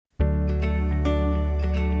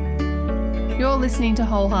You're listening to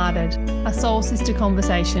Wholehearted, a soul sister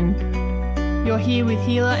conversation. You're here with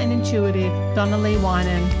healer and intuitive Donna-Lee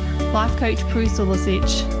Winan, life coach Prue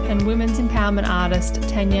Sulicic, and women's empowerment artist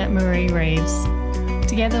Tanya Marie Reeves.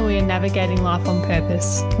 Together we are navigating life on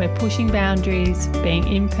purpose. We're pushing boundaries, being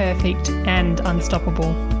imperfect and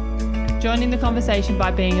unstoppable. Join in the conversation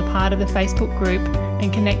by being a part of the Facebook group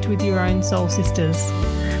and connect with your own soul sisters.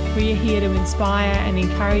 We are here to inspire and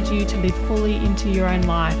encourage you to live fully into your own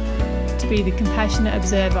life, to be the compassionate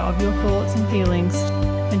observer of your thoughts and feelings,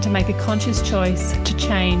 and to make a conscious choice to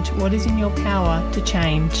change what is in your power to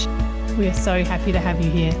change. We are so happy to have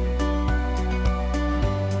you here.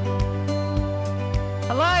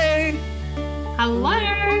 Hello. Hello.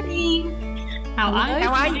 How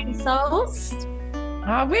are you, souls?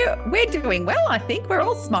 We're doing well, I think. We're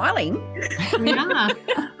all smiling. We are.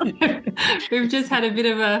 We've just had a bit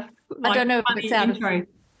of a I don't know if it's out intro.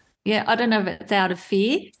 I don't know if it's out of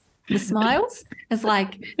fear, the smiles. It's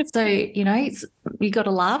like, so, you got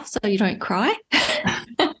to laugh so you don't cry.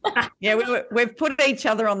 Yeah, we've put each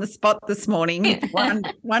other on the spot this morning,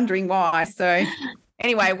 wondering why. So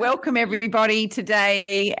anyway, welcome everybody.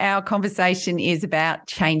 Today our conversation is about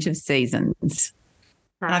change of seasons.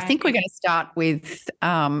 And I think we're going to start with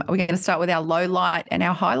our low light and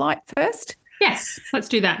our highlight first. Yes, let's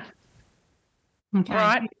do that. Okay. All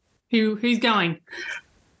right. Who's going?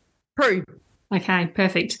 Prue. Okay,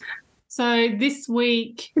 perfect. So this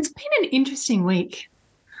week, it's been an interesting week.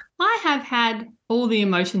 I have had all the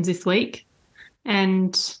emotions this week,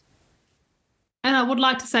 and I would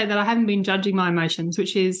like to say that I haven't been judging my emotions,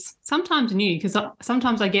 which is sometimes new because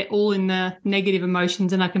sometimes I get all in the negative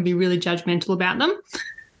emotions and I can be really judgmental about them.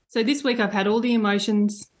 So this week I've had all the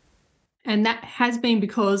emotions, and that has been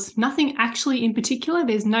because nothing actually in particular.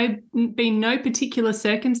 There's been no particular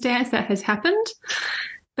circumstance that has happened,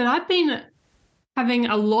 but I've been having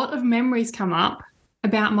a lot of memories come up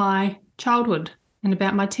about my childhood and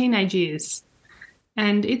about my teenage years,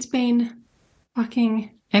 and it's been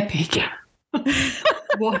fucking epic.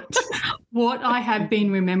 what I have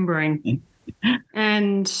been remembering.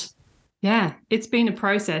 And yeah, it's been a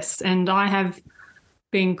process, and I have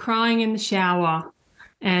been crying in the shower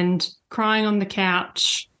and crying on the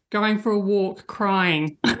couch, going for a walk,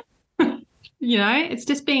 crying.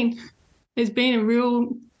 It's been a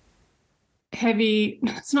real heavy,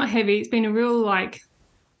 it's not heavy, it's been a real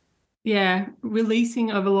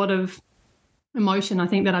releasing of a lot of emotion, I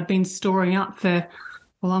think, that I've been storing up for,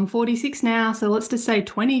 well, I'm 46 now, so let's just say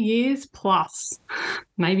 20 years plus,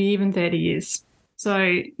 maybe even 30 years.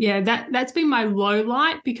 So, yeah, that's been my low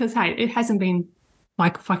light because, hey, it hasn't been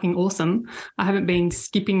fucking awesome. I haven't been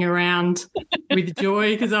skipping around with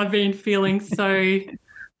joy because I've been feeling so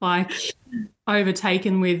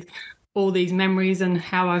overtaken with all these memories and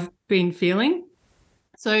how I've been feeling.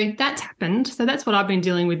 So that's happened. So that's what I've been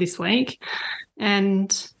dealing with this week. And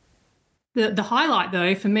the highlight,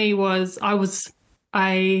 though, for me was I was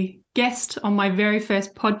a guest on my very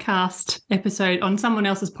first podcast episode on someone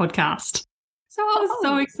else's podcast. So I was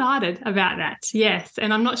so excited about that, yes.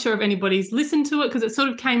 And I'm not sure if anybody's listened to it because it sort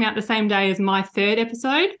of came out the same day as my third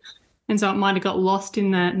episode, and so it might have got lost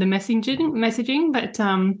in the messaging. But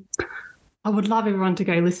I would love everyone to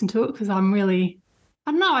go listen to it because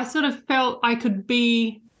I sort of felt I could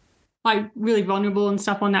be really vulnerable and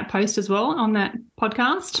stuff on that post as well, on that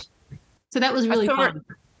podcast. So that was really fun.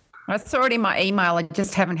 I saw it in my email. I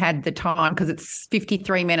just haven't had the time because it's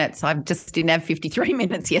 53 minutes. I just didn't have 53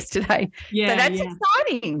 minutes yesterday. Yeah, so that's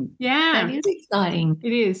exciting. Yeah. That is exciting.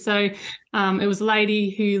 It is. So it was a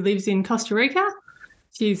lady who lives in Costa Rica.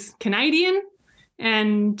 She's Canadian.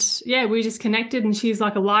 And, yeah, we just connected, and she's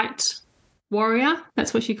like a light warrior.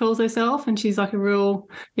 That's what she calls herself. And she's like a real,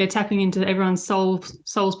 tapping into everyone's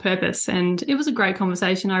soul's purpose. And it was a great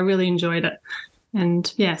conversation. I really enjoyed it.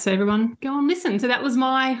 And, yeah, so everyone go and listen. So that was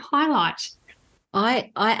my highlight.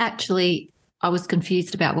 I was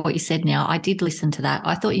confused about what you said now. I did listen to that.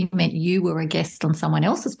 I thought you meant you were a guest on someone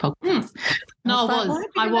else's podcast. No,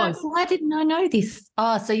 I was. Why didn't I know this?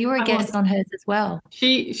 Oh, so you were a guest on hers as well.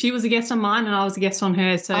 She was a guest on mine and I was a guest on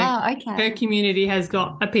hers. So her community has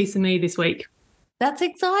got a piece of me this week. That's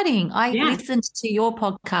exciting. I listened to your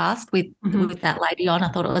podcast with that lady on. I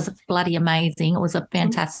thought it was bloody amazing. It was a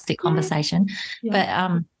fantastic conversation.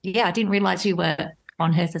 Yeah. But, I didn't realise you were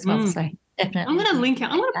on hers as well. So definitely. I'm going to link it.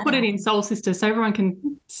 I'm going to put it in Soul Sister so everyone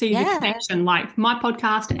can see the connection, like my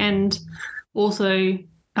podcast and also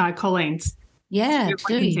Colleen's. Yeah,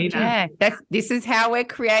 this is how we're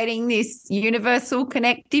creating this universal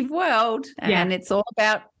connective world, and it's all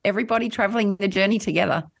about everybody traveling the journey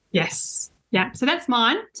together. Yes. Yeah, so that's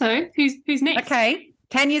mine. So who's next? Okay,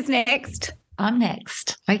 Tanya's next. I'm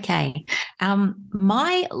next. Okay.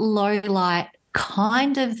 My low light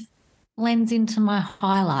kind of blends into my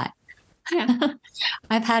highlight. Yeah.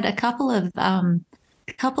 I've had a couple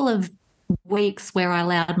of weeks where I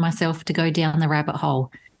allowed myself to go down the rabbit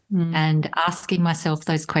hole and asking myself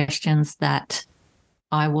those questions that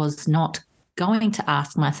I was not going to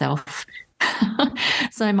ask myself.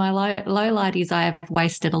 So my low light is I have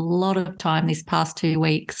wasted a lot of time this past 2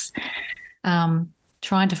 weeks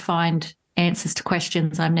trying to find answers to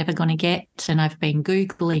questions I'm never going to get, and I've been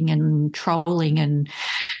Googling and trolling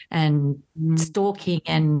and stalking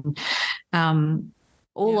and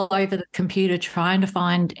all over the computer trying to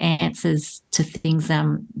find answers to things.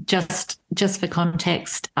 Just for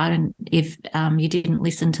context, if you didn't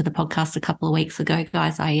listen to the podcast a couple of weeks ago,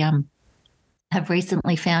 guys, I have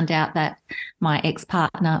recently found out that my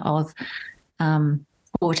ex-partner of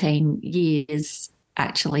 14 years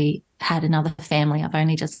actually had another family. I've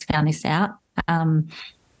only just found this out. So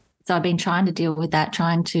I've been trying to deal with that,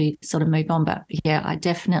 trying to sort of move on. But, yeah, I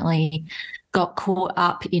definitely got caught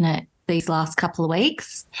up in it these last couple of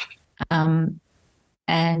weeks. And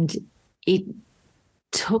it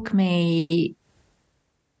took me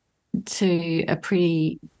to a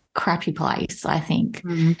pretty crappy place, I think.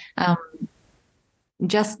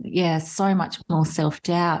 So much more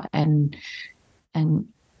self-doubt and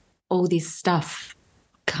all this stuff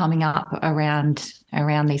coming up around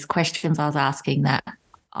these questions I was asking that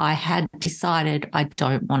I had decided I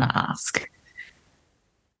don't want to ask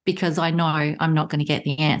because I know I'm not going to get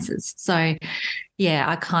the answers. So, yeah,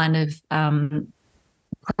 I kind of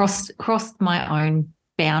crossed my own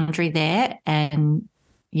boundary there and,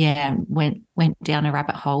 yeah, went down a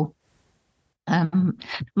rabbit hole.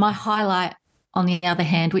 My highlight, on the other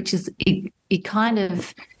hand, which is it kind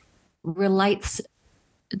of relates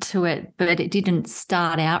to it, but it didn't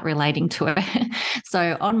start out relating to it.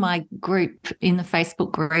 So on my group, in the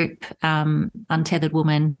Facebook group, Untethered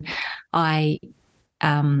Woman, I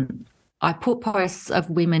put posts of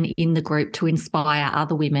women in the group to inspire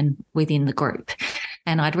other women within the group.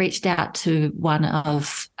 And I'd reached out to one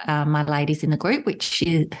of my ladies in the group,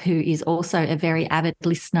 who is also a very avid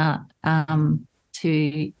listener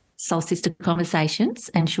to Soul Sister Conversations,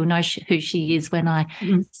 and she'll know who she is when I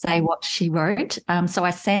say what she wrote. So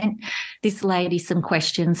I sent this lady some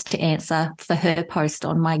questions to answer for her post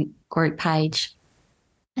on my group page.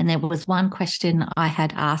 And there was one question I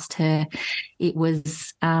had asked her. It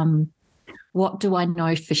was, what do I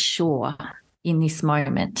know for sure in this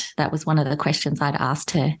moment? That was one of the questions I'd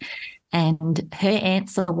asked her. And her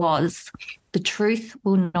answer was, the truth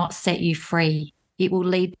will not set you free. It will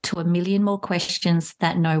lead to a million more questions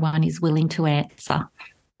that no one is willing to answer.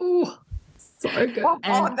 Oh, so good.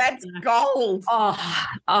 Oh, that's gold.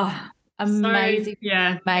 Oh, amazing. So,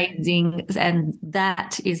 yeah. Amazing. And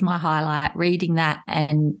that is my highlight, reading that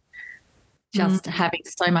and just having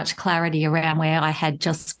so much clarity around where I had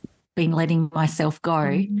just been letting myself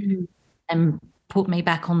go and put me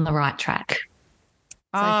back on the right track.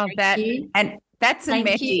 So that's a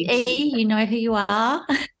message. You, E. You know who you are.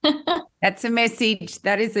 That's a message.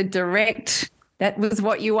 That is a direct. That was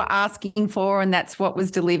what you were asking for, and that's what was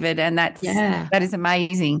delivered, and that is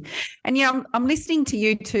amazing. And I'm listening to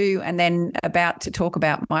you too, and then about to talk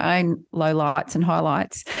about my own lowlights and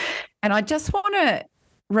highlights. And I just want to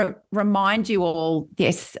remind you all.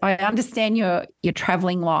 Yes, I understand your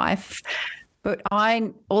traveling life. But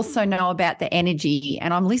I also know about the energy,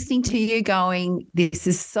 and I'm listening to you going, this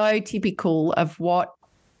is so typical of what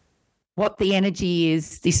the energy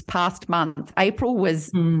is this past month. April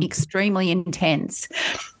was extremely intense.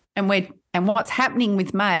 And what's happening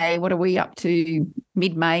with May, what are we up to,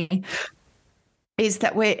 mid-May, is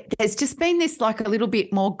that there's just been this like a little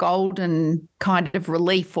bit more golden kind of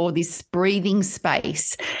relief, or this breathing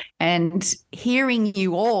space. And hearing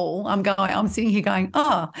you all, I'm sitting here going,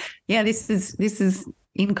 oh, yeah, this is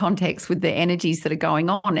in context with the energies that are going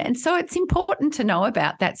on. And so it's important to know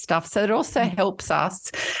about that stuff. So it also helps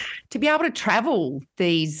us to be able to travel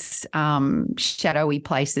these shadowy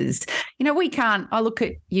places. We can't, I look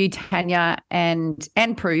at you, Tanya, and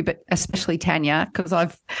Prue, but especially Tanya, because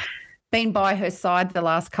I've been by her side the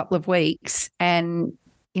last couple of weeks, and,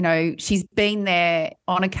 she's been there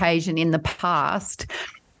on occasion in the past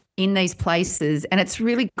in these places. And it's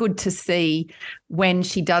really good to see when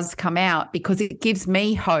she does come out, because it gives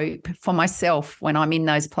me hope for myself when I'm in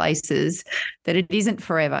those places that it isn't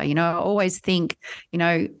forever. I always think,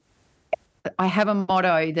 I have a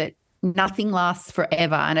motto that nothing lasts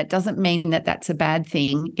forever, and it doesn't mean that that's a bad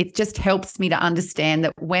thing. It just helps me to understand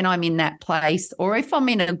that when I'm in that place, or if I'm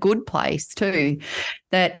in a good place too,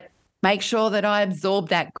 that make sure that I absorb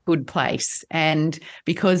that good place, and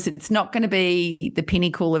because it's not going to be the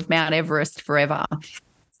pinnacle of Mount Everest forever.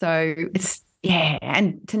 So it's,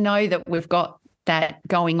 and to know that we've got that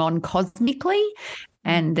going on cosmically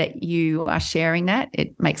and that you are sharing that,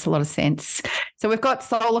 it makes a lot of sense. So we've got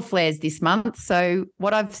solar flares this month. So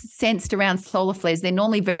what I've sensed around solar flares, they're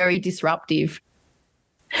normally very disruptive.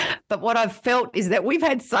 But what I've felt is that we've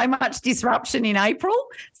had so much disruption in April,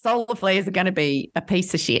 solar flares are going to be a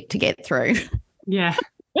piece of shit to get through. Yeah.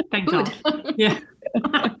 Thank God. Yeah.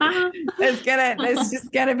 There's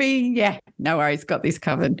just going to be, no worries, got this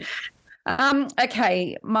covered.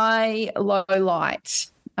 Okay, my low light.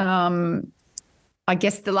 I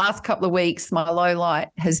guess the last couple of weeks, my low light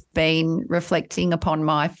has been reflecting upon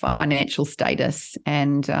my financial status,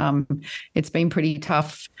 and it's been pretty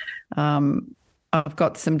tough. I've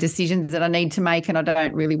got some decisions that I need to make, and I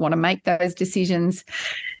don't really want to make those decisions.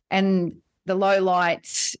 And the low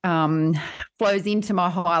light flows into my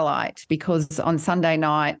highlight, because on Sunday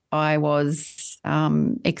night I was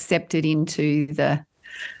accepted into the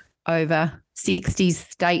over 60s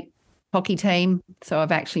state hockey team. So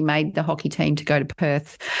I've actually made the hockey team to go to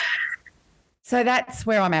Perth. So that's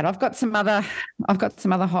where I'm at. I've got some other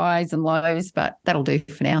highs and lows, but that'll do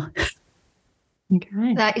for now.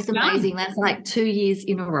 Okay. That is amazing. That's like 2 years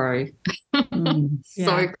in a row.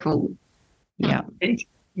 So cool. Yeah.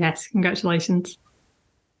 Yes. Congratulations.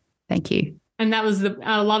 Thank you. And that was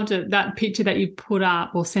I loved it. That picture that you put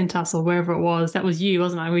up or sent us or wherever it was, that was you,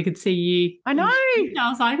 wasn't it? We could see you. I know. I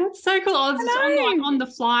was like, that's so cool. I was on the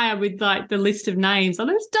flyer with like the list of names. Oh,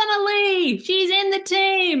 there's Donna Lee. She's in the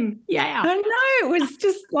team. Yeah. I know. It was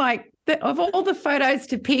just like, of all the photos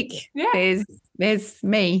to pick, there's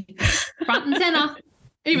me. Front and center.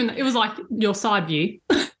 Even it was like your side view,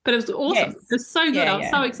 but it was awesome. Yes. It was so good. I was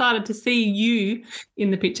so excited to see you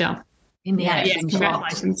in the picture. In the action shot.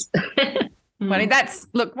 Congratulations.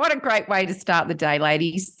 Well, what a great way to start the day,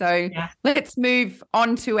 ladies. So let's move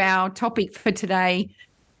on to our topic for today,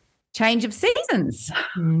 change of seasons.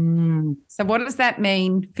 So what does that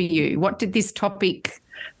mean for you? What did this topic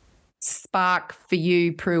spark for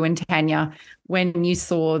you, Prue and Tanya, when you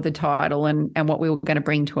saw the title and what we were going to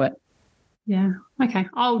bring to it? Yeah. Okay.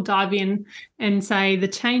 I'll dive in and say the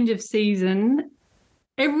change of season,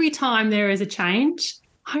 every time there is a change,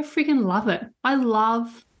 I freaking love it. I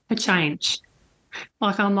love a change.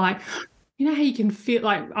 Like, I'm like, you know how you can feel,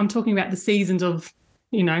 like I'm talking about the seasons of,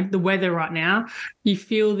 the weather right now. You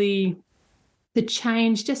feel the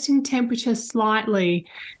change just in temperature slightly,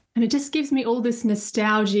 and it just gives me all this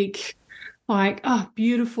nostalgic, like,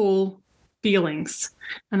 beautiful feelings.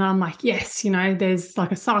 And I'm like, yes, there's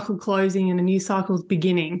like a cycle closing and a new cycle's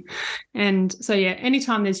beginning. And so,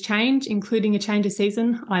 anytime there's change, including a change of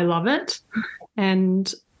season, I love it.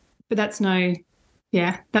 But that's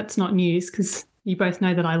not news, because you both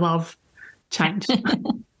know that I love change.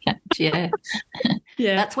 Yeah.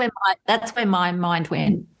 That's where my mind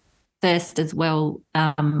went first as well.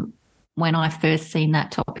 When I first seen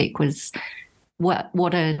that topic, was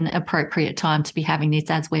what an appropriate time to be having this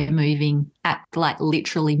as we're moving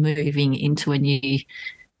literally moving into a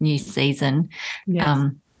new season. Yes.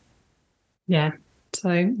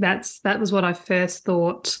 So that was what I first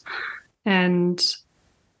thought. And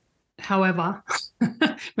however,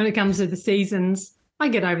 when it comes to the seasons, I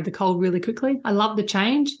get over the cold really quickly. I love the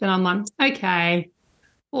change. Then I'm like, okay,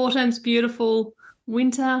 autumn's beautiful.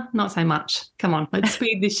 Winter, not so much. Come on, let's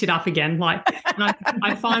speed this shit up again. Like, and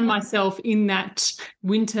I find myself in that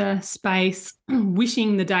winter space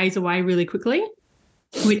wishing the days away really quickly,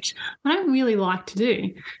 which I don't really like to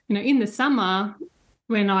do. In the summer,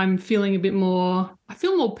 when I'm feeling a bit more, I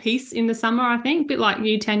feel more peace in the summer, I think, a bit like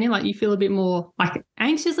you, Tanya, like you feel a bit more like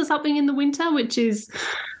anxious or something in the winter, which is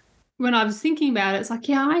when I was thinking about it, it's like,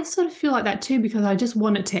 I sort of feel like that too, because I just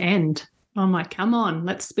want it to end. I'm like, come on,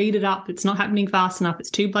 let's speed it up. It's not happening fast enough. It's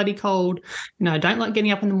too bloody cold. I don't like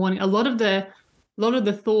getting up in the morning. A lot of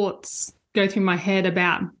the thoughts go through my head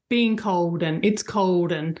about being cold and it's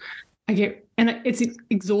cold, and it's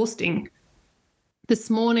exhausting. This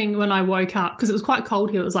morning when I woke up, because it was quite cold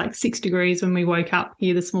here, it was like 6 degrees when we woke up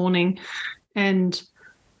here this morning, and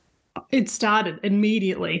it started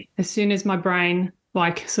immediately as soon as my brain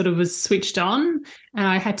sort of was switched on, and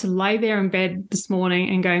I had to lay there in bed this morning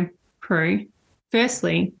and go, Prue,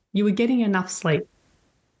 firstly, you were getting enough sleep,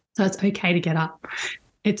 so it's okay to get up.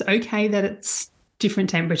 It's okay that it's different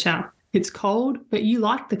temperature. It's cold, but you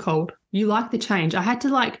like the cold. You like the change. I had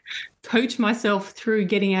to coach myself through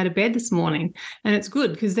getting out of bed this morning, and it's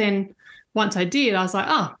good because then once I did, I was like,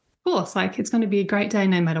 oh, of course, it's going to be a great day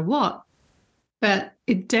no matter what. But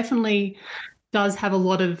it definitely does have a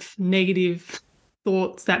lot of negative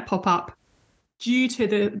thoughts that pop up due to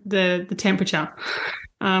the temperature.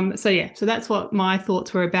 So that's what my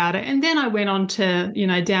thoughts were about it. And then I went on to,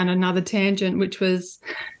 down another tangent, which was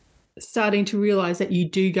starting to realize that you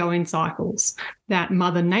do go in cycles, that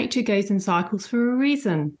Mother Nature goes in cycles for a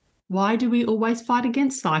reason. Why do we always fight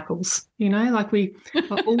against cycles? Like we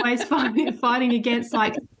are always fighting against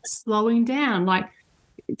like slowing down, like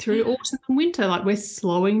through autumn and winter, like we're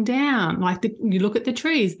slowing down. Like you look at the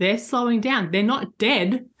trees, they're slowing down. They're not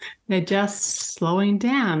dead. They're just slowing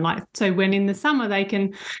down. Like, so when in the summer they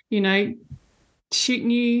can, shoot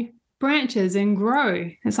new branches and grow.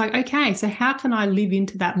 It's like, okay, so how can I live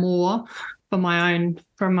into that more for my own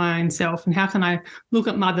self? And how can I look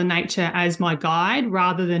at Mother Nature as my guide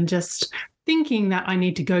rather than just thinking that I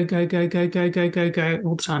need to go all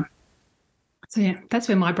the time? So yeah, that's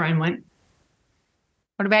where my brain went.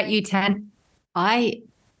 What about you, Tan?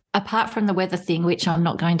 Apart from the weather thing, which I'm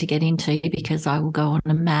not going to get into because I will go on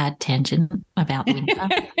a mad tangent about winter.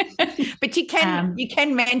 But you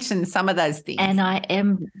can mention some of those things. And I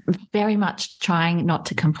am very much trying not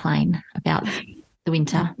to complain about the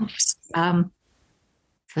winter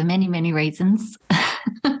for many, many reasons,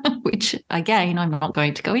 which, again, I'm not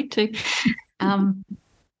going to go into.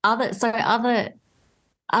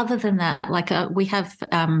 Other than that, like we have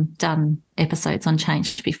done episodes on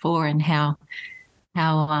change before and how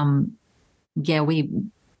we,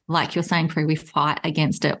 like you're saying, Prue, we fight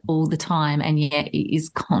against it all the time, and yet it is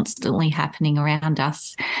constantly happening around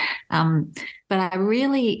us. But I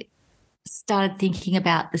really started thinking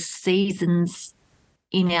about the seasons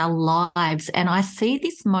in our lives, and I see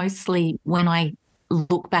this mostly when I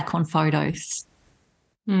look back on photos.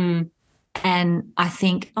 And I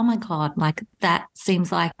think, oh, my God, like that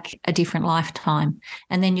seems like a different lifetime.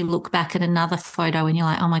 And then you look back at another photo and you're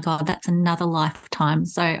like, oh, my God, that's another lifetime.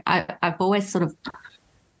 So I've always sort of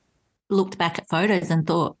looked back at photos and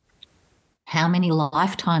thought how many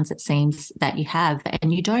lifetimes it seems that you have.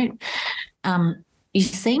 And you don't you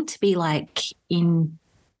seem to be like in,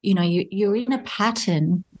 you're in a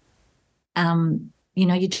pattern,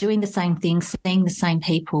 you're doing the same thing, seeing the same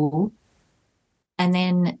people, and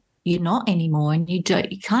then you're not anymore, and you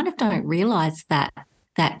kind of don't realize that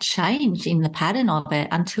change in the pattern of it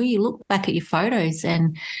until you look back at your photos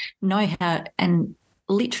and know how, and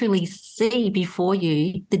literally see before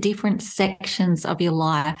you the different sections of your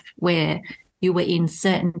life where you were in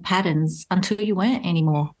certain patterns until you weren't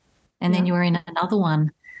anymore, and then you were in another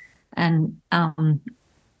one. And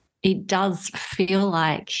it does feel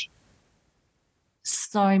like you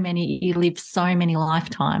live so many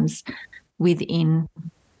lifetimes within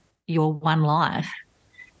your one life.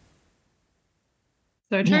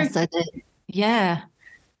 So true. Yeah,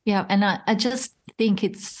 and I just think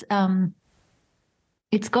it's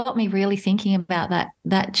got me really thinking about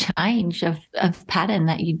that change of pattern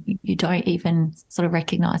that you don't even sort of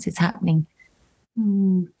recognize is happening.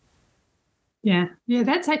 Yeah,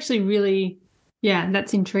 that's actually really,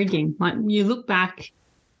 that's intriguing. Like you look back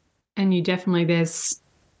and you definitely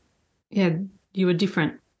you were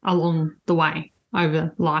different along the way.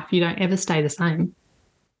 Over life, you don't ever stay the same.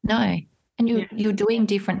 No, and you're doing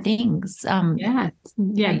different things.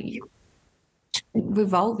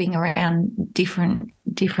 Revolving around different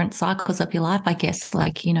cycles of your life, I guess.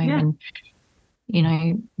 Like when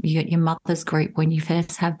your mother's group when you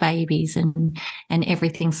first have babies, and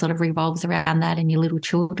everything sort of revolves around that, and your little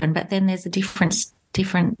children. But then there's a different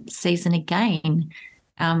season again.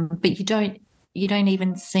 But you don't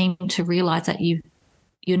even seem to realize that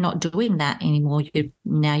you're not doing that anymore. You're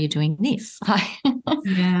doing this.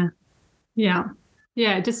 Yeah.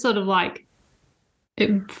 Just sort of like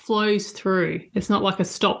it flows through. It's not like a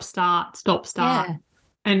stop, start,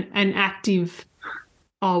 and active.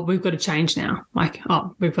 Oh, we've got to change now. Like,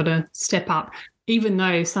 oh, we've got to step up. Even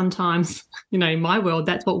though sometimes, in my world,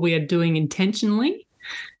 that's what we are doing intentionally.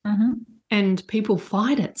 Mm-hmm. And people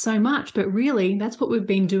fight it so much, but really that's what we've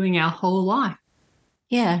been doing our whole life.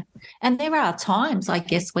 Yeah. And there are times, I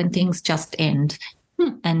guess, when things just end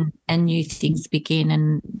and new things begin.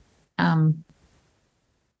 And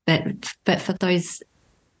but for those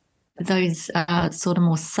sort of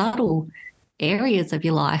more subtle areas of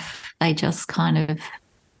your life, they just kind of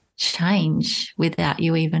change without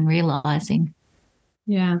you even realising.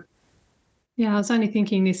 Yeah. I was only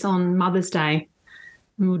thinking this on Mother's Day.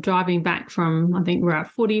 We were driving back from, I think we're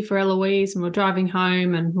at footy for Eloise, and we're driving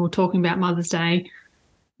home and we were talking about Mother's Day.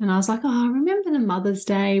 And I was like, I remember the Mother's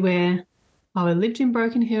Day where I lived in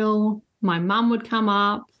Broken Hill. My mum would come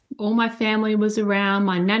up. All my family was around.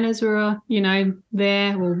 My nanas were,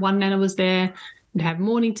 there. Well, one nana was there. We'd have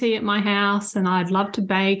morning tea at my house, and I'd love to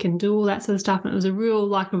bake and do all that sort of stuff. And it was a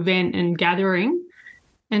real event and gathering.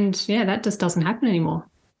 And yeah, that just doesn't happen anymore.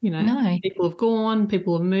 No. People have gone,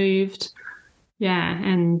 people have moved. Yeah.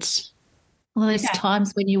 And all those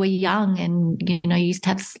times when you were young and, you used to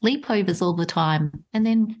have sleepovers all the time, and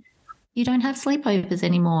then you don't have sleepovers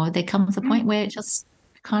anymore. There comes a point where it just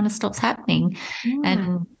kind of stops happening.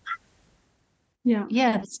 And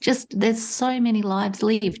it's just, there's so many lives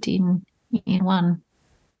lived in one.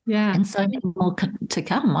 Yeah. And so many more to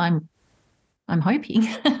come. I'm hoping.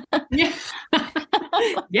 Yeah.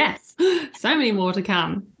 Yes. So many more to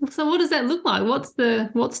come. So what does that look like? What's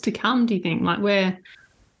to come, do you think? Like where,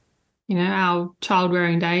 our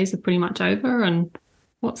child-rearing days are pretty much over, and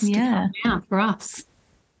what's to come now for us?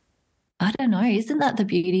 I don't know. Isn't that the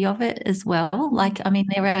beauty of it as well? Like, I mean,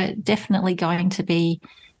 there are definitely going to be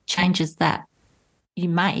changes that you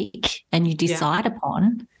make and you decide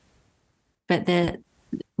upon, but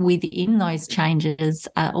within those changes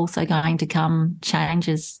are also going to come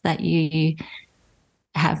changes that you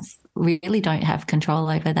really don't have control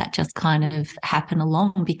over, that just kind of happen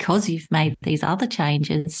along because you've made these other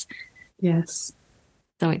changes. Yes.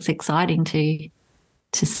 So it's exciting to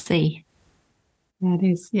see. That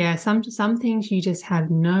is. Yeah. Some things you just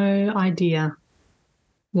have no idea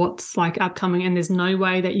what's like upcoming, and there's no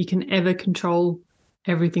way that you can ever control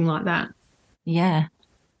everything like that. Yeah.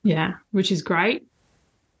 Yeah. Which is great.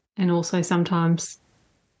 And also sometimes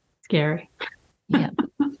scary. Yeah.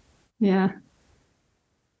 Yeah.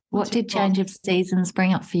 What did change of seasons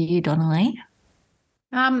bring up for you, Donnelly?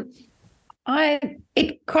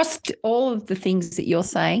 It crossed all of the things that you're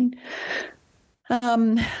saying.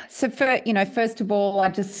 So first of all,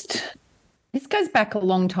 this goes back a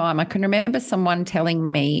long time. I can remember someone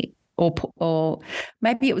telling me, or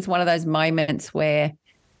maybe it was one of those moments where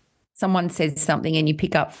someone says something and you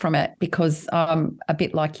pick up from it, because I'm a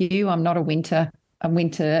bit like you. I'm not a winter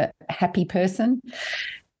happy person,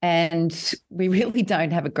 and we really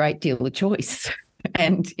don't have a great deal of choice.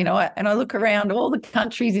 And, I look around all the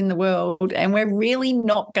countries in the world and we're really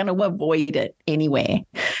not going to avoid it anywhere.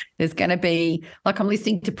 There's going to be, like I'm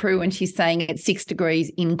listening to Prue and she's saying it's 6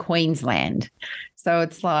 degrees in Queensland. So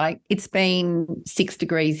it's like it's been 6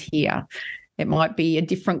 degrees here. It might be a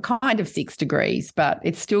different kind of 6 degrees, but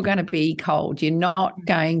it's still going to be cold. You're not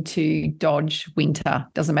going to dodge winter.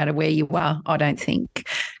 Doesn't matter where you are, I don't think,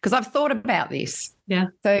 because I've thought about this. Yeah.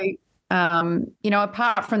 So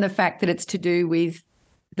apart from the fact that it's to do with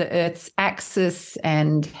the Earth's axis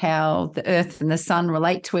and how the Earth and the sun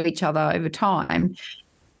relate to each other over time,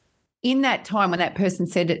 in that time when that person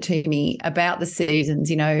said it to me about the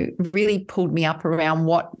seasons, really pulled me up around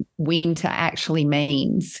what winter actually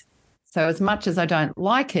means. So as much as I don't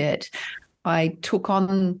like it, I took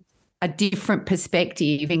on a different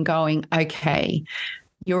perspective in going, okay,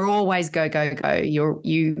 you're always go, go, go.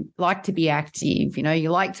 You like to be active,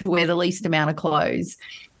 you like to wear the least amount of clothes.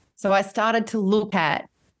 So I started to look at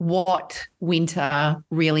what winter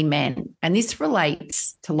really meant. And this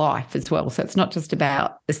relates to life as well. So it's not just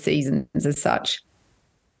about the seasons as such.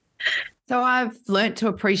 So I've learnt to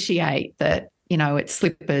appreciate that, it's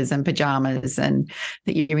slippers and pajamas and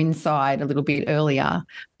that you're inside a little bit earlier,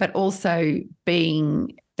 but also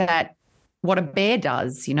being that what a bear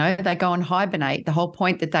does, they go and hibernate. The whole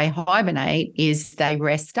point that they hibernate is they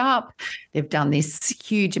rest up. They've done this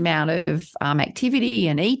huge amount of activity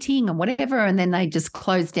and eating and whatever, and then they just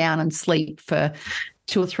close down and sleep for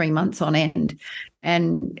 2 or 3 months on end.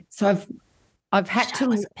 And so I've had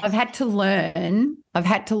to learn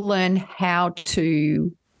how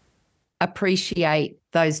to appreciate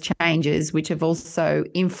those changes, which have also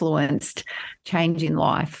influenced change in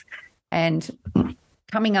life. And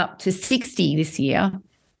coming up to 60 this year,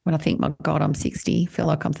 when I think, my God, I'm 60, feel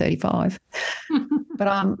like I'm 35. but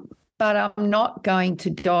I'm not going to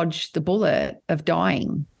dodge the bullet of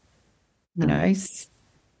dying,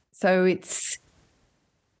 So it's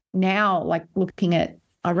now like looking at,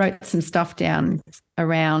 I wrote some stuff down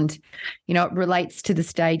around, it relates to the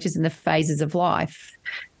stages and the phases of life.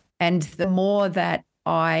 And the more that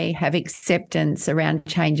I have acceptance around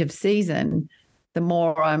change of season, the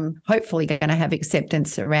more I'm hopefully going to have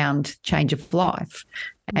acceptance around change of life.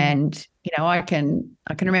 And, I can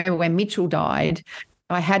remember when Mitchell died,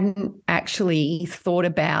 I hadn't actually thought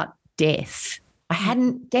about death.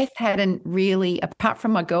 Death hadn't really, apart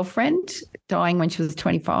from my girlfriend dying when she was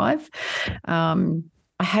 25,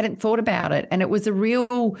 I hadn't thought about it. And it was a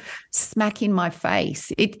real smack in my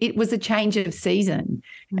face. It was a change of season.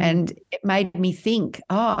 And it made me think,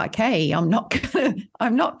 okay, I'm not gonna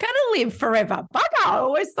live forever. Bugger, I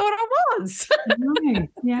always thought I was.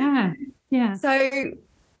 Yeah. Yeah. So,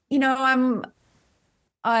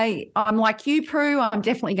 I'm like you, Prue. I'm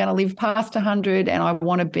definitely going to live past 100, and I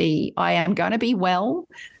am going to be well.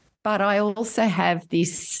 But I also have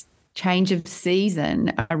this change of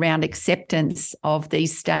season around acceptance of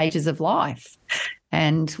these stages of life.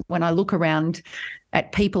 And when I look around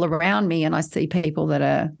at people around me and I see people that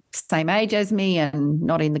are same age as me and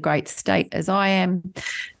not in the great state as I am,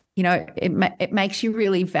 it makes you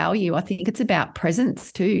really value. I think it's about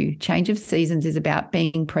presence too. Change of seasons is about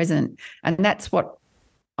being present. And that's what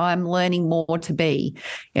I'm learning more to be.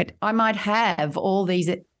 I might have all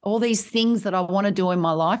these things that I want to do in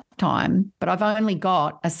my lifetime, but I've only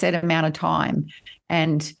got a set amount of time.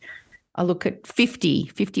 And I look at 50.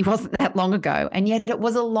 50 wasn't that long ago, and yet it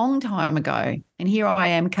was a long time ago. And here I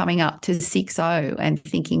am coming up to 60 and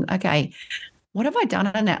thinking, okay, what have I done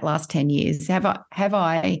in that last 10 years? Have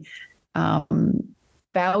I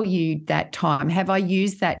valued that time? Have I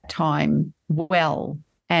used that time well?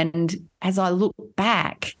 And as I look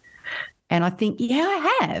back and I think, yeah,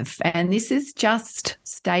 I have. And this is just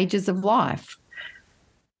stages of life.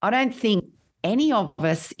 I don't think any of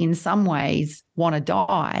us in some ways want to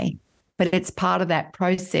die, but it's part of that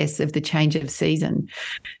process of the change of season.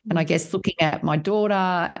 And I guess looking at my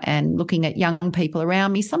daughter and looking at young people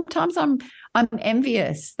around me, sometimes I'm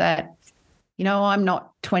envious that, I'm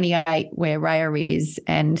not 28 where Rhea is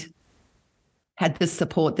and had the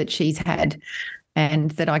support that she's had,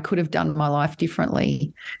 and that I could have done my life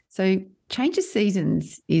differently. So change of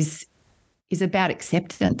seasons is about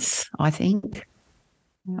acceptance, I think.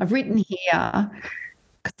 I've written here,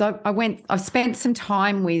 because I've spent some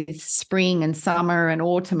time with spring and summer and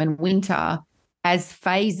autumn and winter as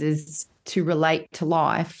phases to relate to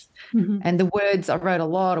life. Mm-hmm. And the words, I wrote a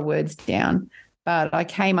lot of words down, but I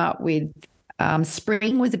came up with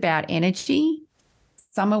spring was about energy,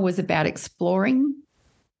 summer was about exploring,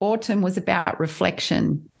 autumn was about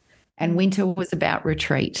reflection, and winter was about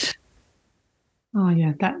retreat. Oh,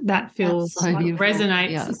 yeah, that feels so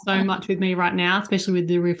resonates so much with me right now, especially with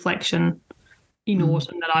the reflection in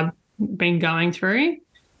autumn that I've been going through.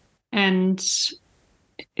 And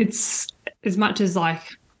it's as much as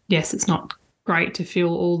yes, it's not great to feel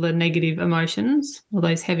all the negative emotions, all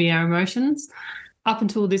those heavier emotions. Up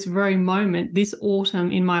until this very moment, this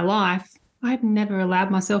autumn in my life, I've never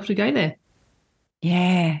allowed myself to go there.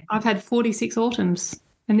 Yeah. I've had 46 autumns,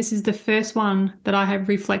 and this is the first one that I have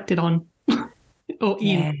reflected on or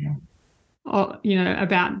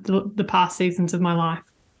about the past seasons of my life.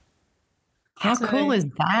 How cool is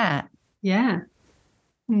that? Yeah.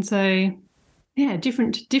 And so, yeah,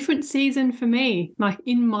 different season for me, like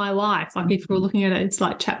in my life. Like if we're looking at it, it's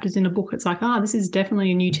like chapters in a book. It's like, this is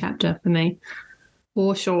definitely a new chapter for me,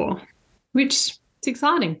 for sure, which is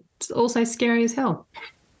exciting. It's also scary as hell.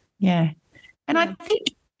 Yeah. And I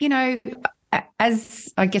think,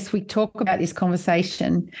 as I guess we talk about this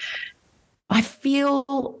conversation, I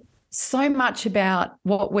feel so much about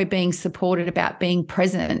what we're being supported about being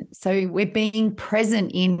present. So we're being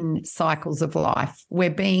present in cycles of life. We're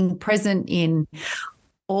being present in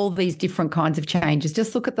all these different kinds of changes.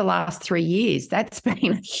 Just look at the last 3 years. That's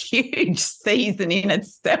been a huge season in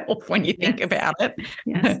itself when you think about it.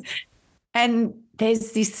 Yes. And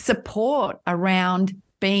there's this support around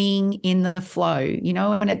being in the flow,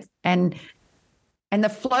 and the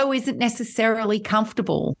flow isn't necessarily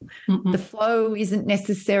comfortable. Mm-mm. The flow isn't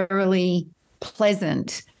necessarily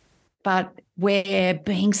pleasant, but we're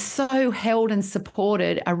being so held and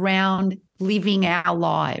supported around living our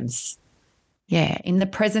lives. Yeah, in the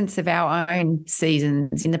presence of our own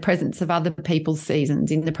seasons, in the presence of other people's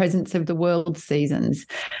seasons, in the presence of the world's seasons.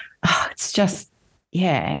 It's just,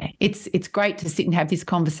 it's great to sit and have this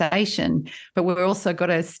conversation, but we're also got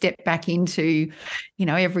to step back into,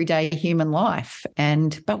 everyday human life.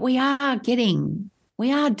 But we are doing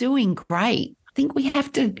great. I think we have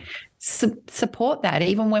to support that.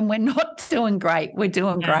 Even when we're not doing great, we're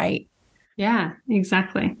doing great. Yeah,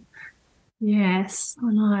 exactly. Yes,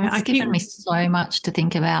 I know. It's given me so much to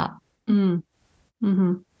think about.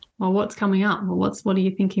 Mm-hmm. Well, what's coming up? Well, what are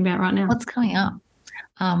you thinking about right now? What's coming up?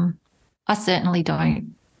 I certainly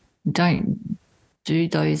don't do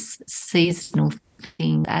those seasonal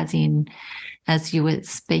things as you were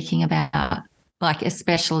speaking about, like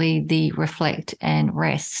especially the reflect and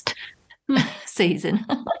rest season.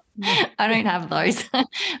 I don't have those.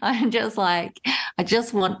 I'm just like, I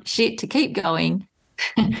just want shit to keep going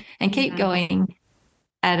and keep going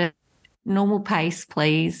at a normal pace,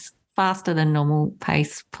 please. Faster than normal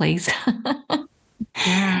pace, please.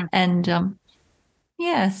 And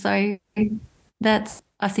so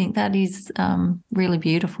I think that is really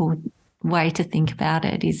beautiful way to think about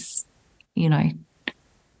it is,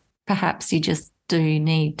 perhaps you just do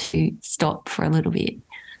need to stop for a little bit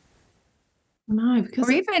No, because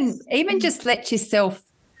or even just let yourself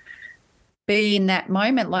be in that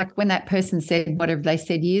moment. Like when that person said whatever they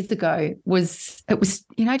said years ago, it was,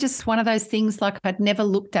 just one of those things, like I'd never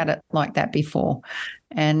looked at it like that before.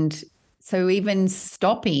 And so even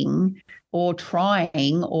stopping or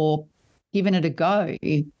trying or giving it a go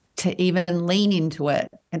to even lean into it.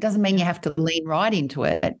 It doesn't mean you have to lean right into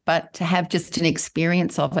it, but to have just an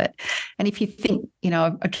experience of it. And if you think,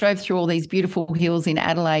 I drove through all these beautiful hills in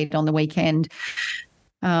Adelaide on the weekend,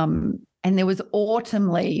 and there was autumn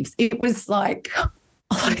leaves. It was like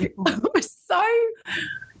it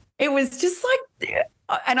was just like,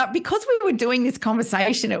 because we were doing this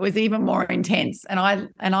conversation, it was even more intense. And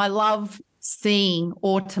I love seeing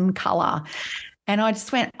autumn colour. And I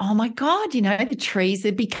just went, oh my God, the trees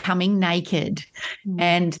are becoming naked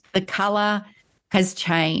and the colour has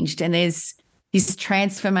changed and there's this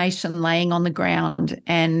transformation laying on the ground,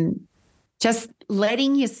 and just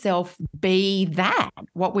letting yourself be that,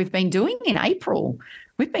 what we've been doing in April.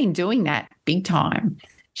 We've been doing that big time,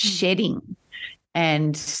 shedding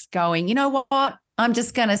and going, you know what? I'm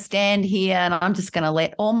just going to stand here and I'm just going to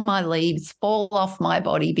let all my leaves fall off my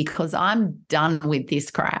body because I'm done with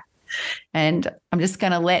this crap. And I'm just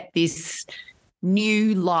going to let this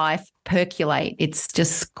new life percolate. It's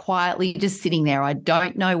just quietly just sitting there. I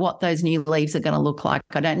don't know what those new leaves are going to look like.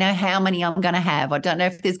 I don't know how many I'm going to have. I don't know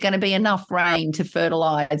if there's going to be enough rain to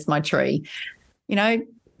fertilize my tree.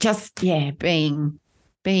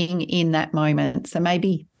 Being in that moment. So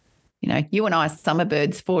maybe, you and I are summer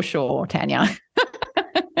birds for sure, Tanya.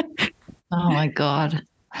 Oh my God.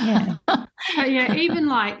 Yeah. Even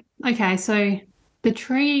like, okay, so the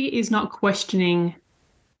tree is not questioning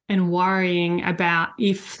and worrying about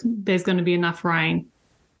if there's going to be enough rain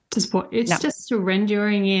to support. It's just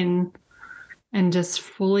surrendering in and just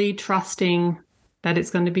fully trusting that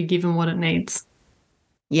it's going to be given what it needs.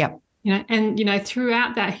 Yep.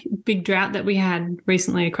 Throughout that big drought that we had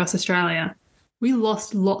recently across Australia, we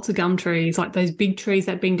lost lots of gum trees, like those big trees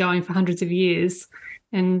that have been going for hundreds of years.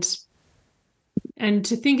 And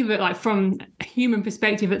to think of it like from a human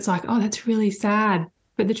perspective, it's like, oh, that's really sad.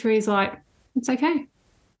 But the tree's like, it's okay.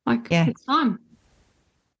 Like, it's time.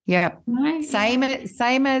 Yeah. Right? Same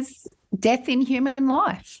as death in human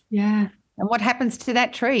life. Yeah. And what happens to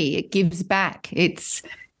that tree? It gives back. It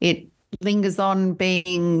lingers on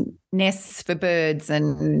being nests for birds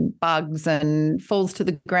and bugs and falls to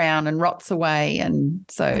the ground and rots away. And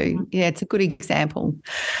so, it's a good example.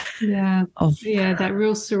 Yeah. That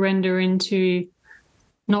real surrender into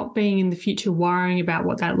not being in the future worrying about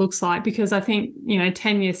what that looks like. Because I think,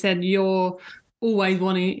 Tanya said you're always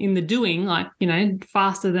wanting in the doing, like,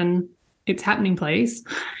 faster than it's happening, please.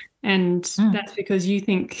 And that's because you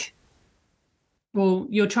think, well,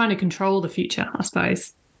 you're trying to control the future, I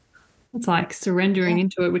suppose. It's like surrendering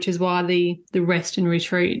into it, which is why the rest and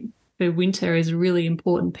retreat for winter is a really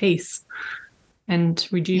important piece and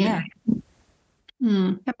rejuvenate.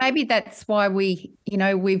 And maybe that's why we've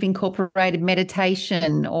incorporated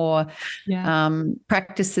meditation or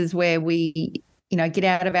practices where we, get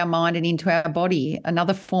out of our mind and into our body,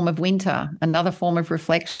 another form of winter, another form of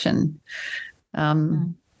reflection.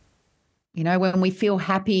 When we feel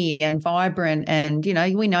happy and vibrant and,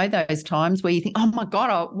 we know those times where you think, oh, my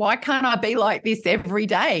God, why can't I be like this every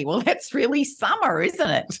day? Well, that's really summer, isn't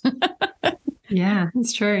it? Yeah,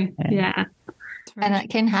 it's true. Yeah. And it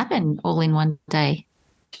can happen all in one day.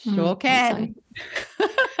 Sure can.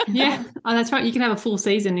 Yeah. Oh, that's right. You can have a full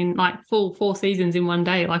season in like full 4 seasons in one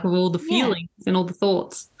day, like with all the feelings and all the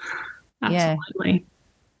thoughts. Absolutely. Yeah.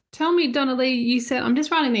 Tell me, Donna Lee, you said, I'm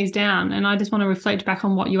just writing these down and I just want to reflect back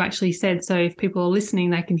on what you actually said. So if people are listening,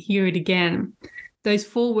 they can hear it again. Those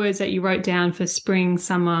 4 words that you wrote down for spring,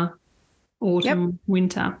 summer, autumn,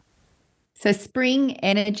 winter. So spring,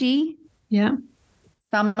 energy. Yeah.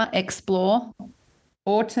 Summer, explore.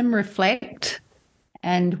 Autumn, reflect.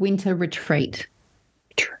 And winter, retreat.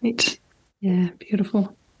 Retreat. Yeah,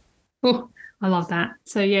 beautiful. Oh, I love that.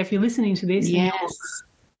 So, if you're listening to this and you're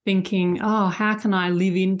thinking, oh, how can I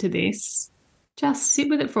live into this? Just sit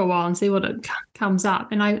with it for a while and see what it comes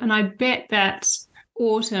up. And I bet that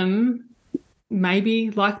autumn, maybe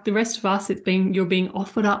like the rest of us, you're being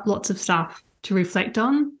offered up lots of stuff to reflect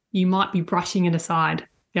on. You might be brushing it aside,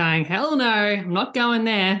 going, hell no, I'm not going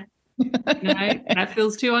there. That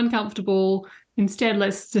feels too uncomfortable. Instead,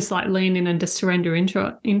 let's just like lean in and just surrender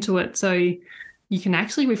into it so you can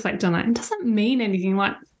actually reflect on it. It doesn't mean anything.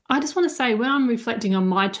 Like, I just want to say, when I'm reflecting on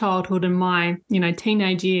my childhood and my,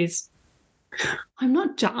 teenage years, I'm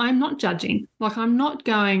not judging. Like, I'm not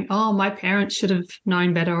going, oh, my parents should have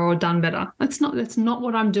known better or done better. That's not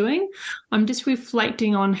what I'm doing. I'm just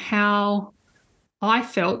reflecting on how I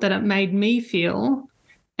felt that it made me feel,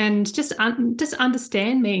 and just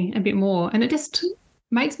understand me a bit more. And it just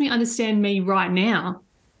makes me understand me right now,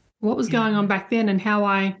 what was going on back then and how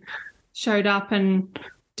I showed up and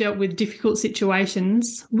dealt with difficult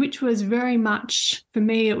situations, which was very much, for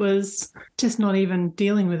me, it was just not even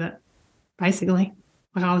dealing with it, basically.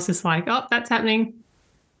 Like I was just like, oh, that's happening.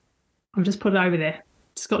 I'll just put it over there.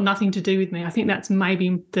 It's got nothing to do with me. I think that's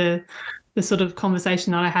maybe the sort of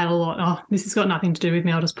conversation that I had a lot. Oh, this has got nothing to do with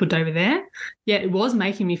me. I'll just put it over there. Yeah, it was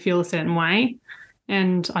making me feel a certain way,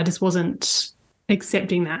 and I just wasn't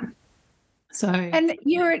accepting that. So, and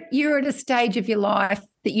you're at a stage of your life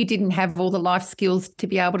that you didn't have all the life skills to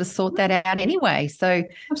be able to sort that out anyway. So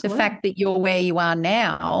absolutely. The fact that you're where you are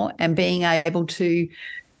now and being able to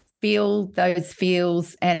feel those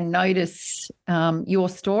feels and notice your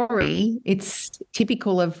story, it's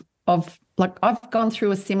typical of like I've gone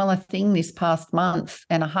through a similar thing this past month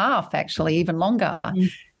and a half, actually, even longer.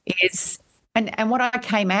 And what I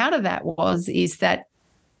came out of that is that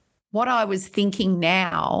what I was thinking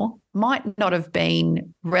now might not have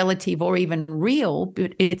been relative or even real,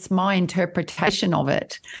 but it's my interpretation of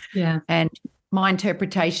it. Yeah. And my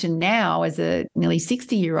interpretation now as a nearly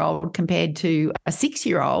 60-year-old compared to a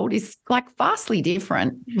 6-year-old is like vastly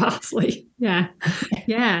different. Vastly. Yeah.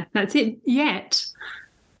 Yeah, that's it. Yet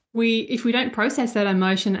if we don't process that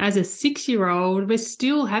emotion as a 6-year-old, we're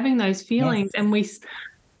still having those feelings. Yes.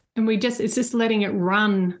 and we just, it's just letting it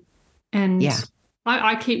run. And yeah.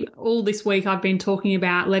 I keep all this week I've been talking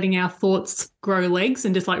about letting our thoughts grow legs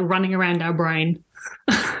and just like running around our brain.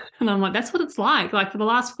 And I'm like, that's what it's like. Like for the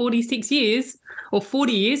last 46 years or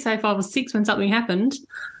 40 years, say if I was 6 when something happened,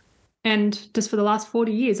 and just for the last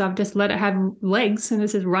 40 years, I've just let it have legs and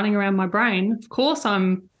it's just running around my brain. Of course,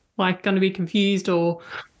 I'm like going to be confused or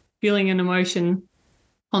feeling an emotion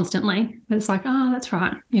constantly. But it's like, oh, that's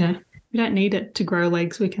right. You know, we don't need it to grow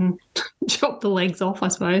legs. We can chop the legs off, I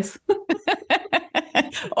suppose.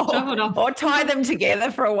 or tie them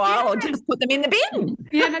together for a while or just put them in the bin.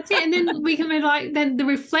 Yeah, that's it. And then we can be like, then the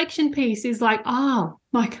reflection piece is like, oh,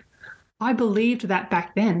 like I believed that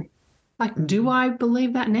back then. Like, do I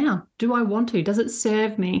believe that now? Do I want to? Does it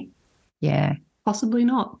serve me? Yeah. Possibly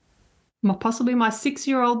not. Possibly my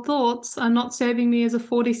 6-year-old thoughts are not serving me as a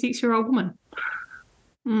 46-year-old woman.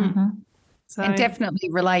 So, and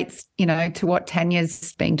definitely relates, you know, to what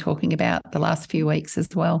Tanya's been talking about the last few weeks as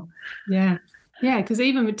well. Yeah. Yeah, because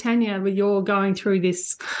even with Tanya, when you're going through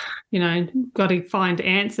this, you know, got to find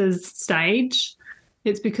answers stage,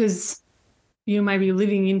 it's because you may be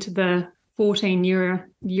living into the 14-year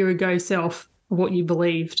ago self of what you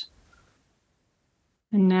believed.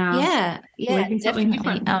 And now definitely.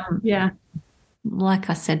 Like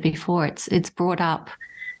I said before, it's brought up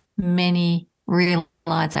many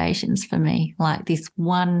realizations for me. Like this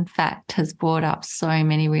one fact has brought up so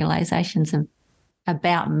many realizations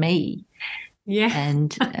about me. Yeah.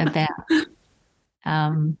 And about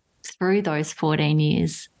through those 14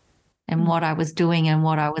 years and what I was doing and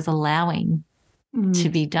what I was allowing to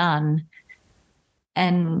be done.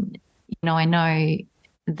 And, you know, I know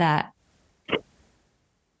that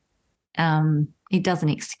it doesn't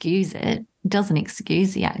excuse it. It doesn't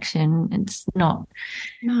excuse the action. It's not.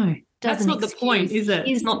 No. That's not the point, is it?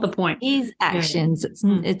 It's not the point. His actions.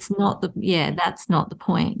 It's not the. Yeah, that's not the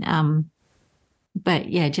point. But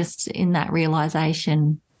yeah, just in that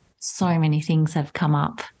realization, so many things have come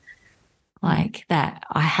up like that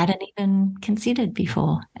I hadn't even considered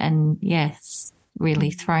before, and yes,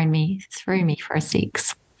 really threw me for a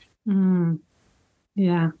 6.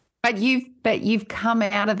 Yeah, but you've come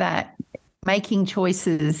out of that making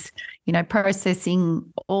choices, you know, processing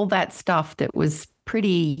all that stuff that was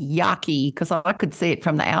pretty yucky because I could see it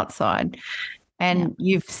from the outside. And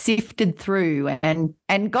you've sifted through and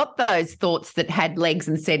got those thoughts that had legs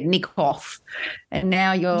and said nick off, and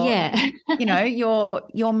now you're you know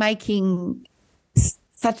you're making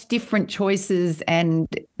such different choices and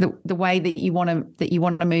the way that you want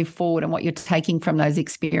to move forward and what you're taking from those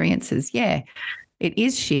experiences. Yeah, it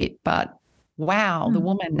is shit, but wow, the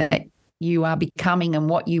woman that you are becoming and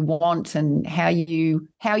what you want and how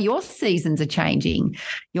your seasons are changing.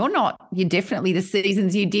 You're definitely the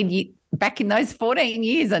seasons you did back in those 14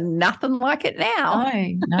 years are nothing like it now.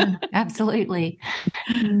 No, absolutely.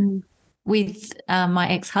 With my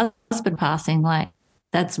ex-husband passing, like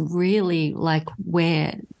that's really like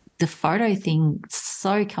where the photo thing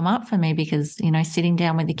so come up for me because, you know, sitting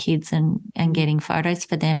down with the kids and getting photos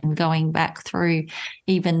for them, going back through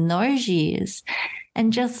even those years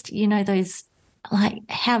and just, you know, those like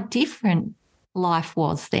how different life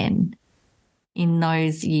was then in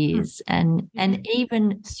those years and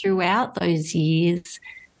even throughout those years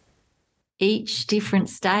each different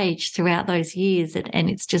stage throughout those years. And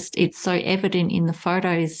it's so evident in the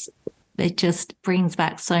photos. It just brings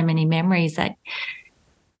back so many memories that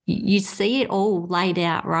you see it all laid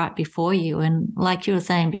out right before you. And like you were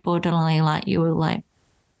saying before, Donnelly, like you were like,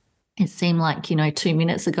 it seemed like, 2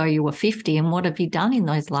 minutes ago you were 50, and what have you done in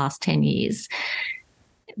those last 10 years?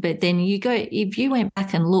 But then if you went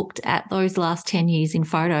back and looked at those last 10 years in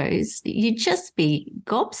photos, you'd just be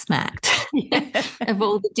gobsmacked of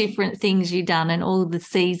all the different things you've done and all the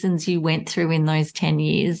seasons you went through in those 10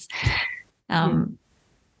 years.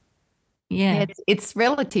 It's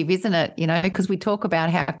relative, isn't it? Because we talk about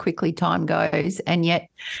how quickly time goes, and yet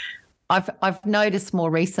I've noticed more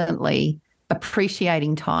recently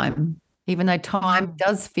appreciating time, even though time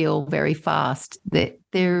does feel very fast, that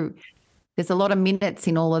there's a lot of minutes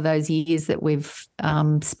in all of those years that we've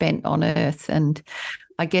spent on Earth. And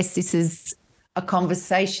I guess this is a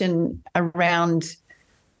conversation around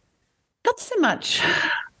not so much,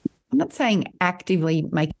 I'm not saying actively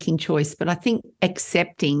making choice, but I think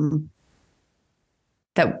accepting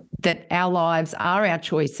that our lives are our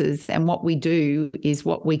choices, and what we do is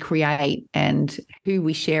what we create, and who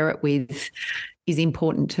we share it with is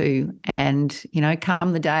important too. And,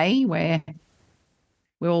 come the day where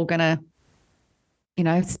we're all going to,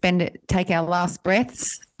 take our last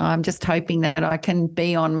breaths, I'm just hoping that I can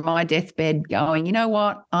be on my deathbed going, you know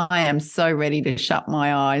what, I am so ready to shut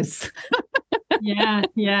my eyes.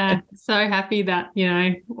 Yeah. So happy that,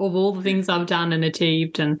 of all the things I've done and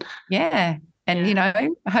achieved. And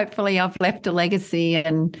hopefully I've left a legacy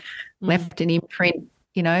and left an imprint,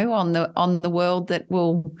 on the world that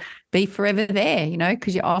will be forever there,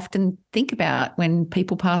 because you often think about when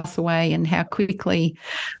people pass away and how quickly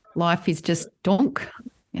life is just donk,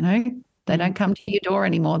 they don't come to your door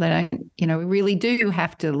anymore. They don't, we really do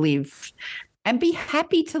have to live and be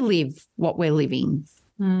happy to live what we're living,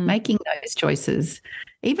 making those choices,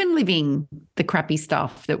 even living the crappy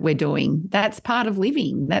stuff that we're doing. That's part of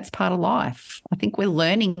living. That's part of life. I think we're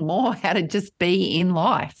learning more how to just be in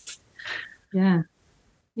life. Yeah.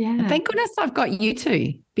 And thank goodness I've got you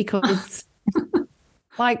two, because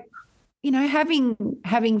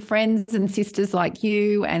having friends and sisters like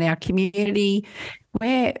you and our community,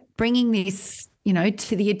 we're bringing this,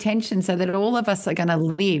 to the attention so that all of us are going to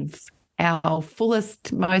live our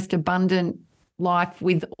fullest, most abundant life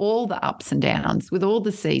with all the ups and downs, with all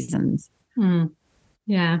the seasons.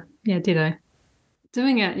 Yeah, ditto.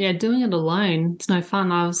 Doing it alone, it's no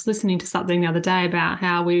fun. I was listening to something the other day about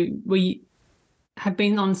how we have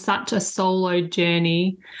been on such a solo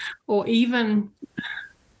journey, or even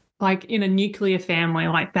like in a nuclear family,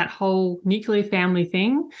 like that whole nuclear family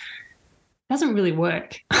thing doesn't really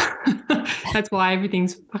work. That's why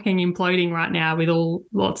everything's fucking imploding right now with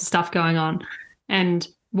lots of stuff going on. And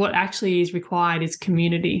what actually is required is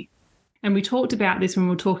community. And we talked about this when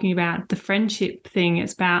we were talking about the friendship thing.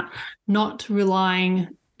 It's about not relying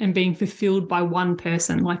and being fulfilled by one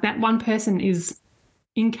person. Like that one person is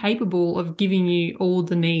incapable of giving you all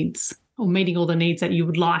the needs or meeting all the needs that you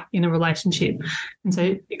would like in a relationship. And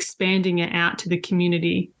so expanding it out to the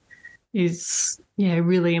community is,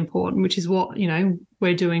 really important, which is what,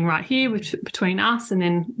 we're doing right here between us and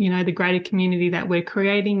then, the greater community that we're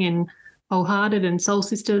creating in Wholehearted and Soul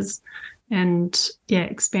Sisters, and,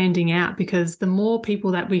 expanding out, because the more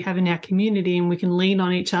people that we have in our community and we can lean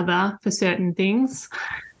on each other for certain things,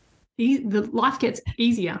 the life gets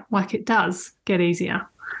easier. Like it does get easier.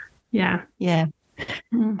 Yeah. Yeah.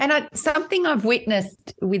 And something I've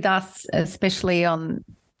witnessed with us, especially on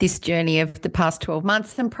this journey of the past 12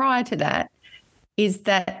 months and prior to that, is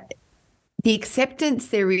that the acceptance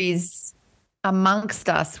there is amongst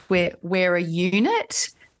us, where we're a unit,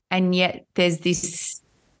 and yet there's this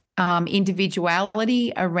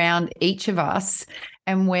individuality around each of us.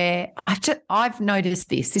 And where I've noticed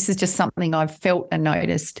this is just something I've felt and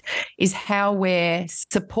noticed, is how we're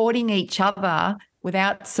supporting each other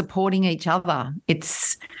without supporting each other.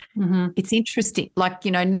 It's interesting, like,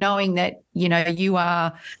 knowing that,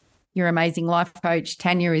 you're an amazing life coach.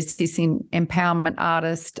 Tanya is this empowerment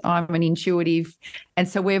artist. I'm an intuitive. And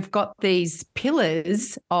so we've got these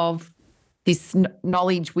pillars of this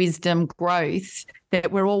knowledge, wisdom, growth that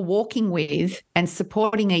we're all walking with and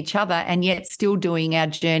supporting each other, and yet still doing our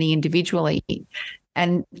journey individually.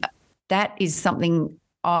 And that is something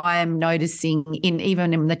I'm noticing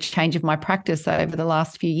even in the change of my practice over the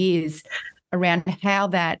last few years, around how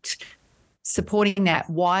that supporting that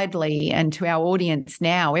widely, and to our audience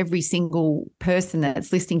now, every single person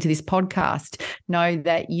that's listening to this podcast, know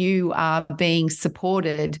that you are being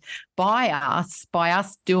supported by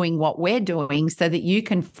us doing what we're doing, so that you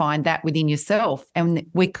can find that within yourself, and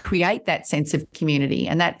we create that sense of community,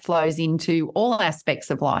 and that flows into all aspects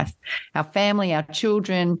of life, our family, our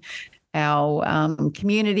children, our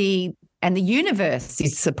community, and the universe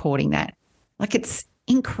is supporting that. Like, it's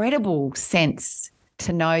incredible sense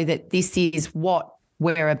to know that this is what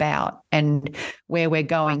we're about and where we're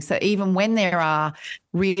going. So even when there are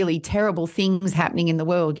really terrible things happening in the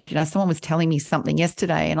world, someone was telling me something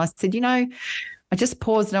yesterday, and I said, I just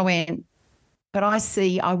paused and I went, but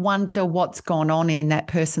I wonder what's gone on in that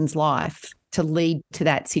person's life to lead to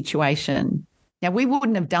that situation. Now, we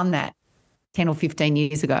wouldn't have done that 10 or 15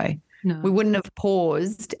 years ago. No. We wouldn't have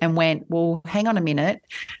paused and went, well, hang on a minute,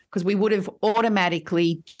 because we would have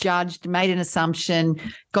automatically judged, made an assumption,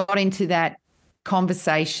 got into that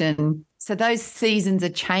conversation. So those seasons are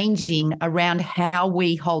changing around how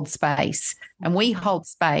we hold space, and we hold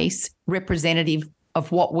space representative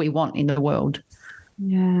of what we want in the world.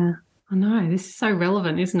 Yeah, I know. This is so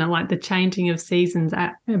relevant, isn't it? Like the changing of seasons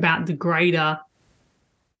about the greater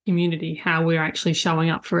community, how we're actually showing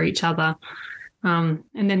up for each other. And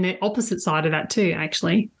then the opposite side of that too,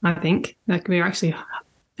 actually, I think. Like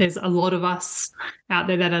there's a lot of us out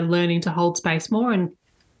there that are learning to hold space more and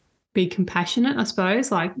be compassionate, I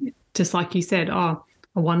suppose. Like, just like you said, I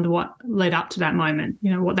wonder what led up to that moment.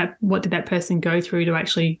 What did that person go through to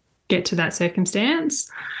actually get to that circumstance?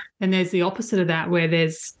 And there's the opposite of that, where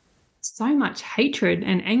there's so much hatred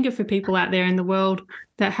and anger for people out there in the world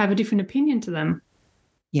that have a different opinion to them.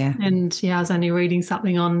 Yeah. And I was only reading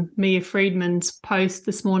something on Mia Friedman's post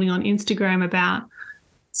this morning on Instagram about,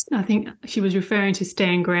 I think she was referring to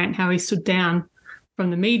Stan Grant, how he stood down from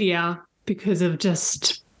the media because of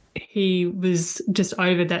he was just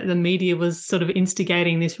over that the media was sort of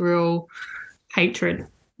instigating this real hatred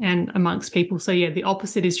and amongst people. So the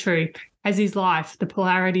opposite is true, as is life, the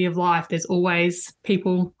polarity of life. There's always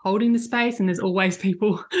people holding the space, and there's always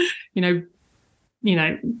people,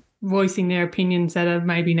 voicing their opinions that are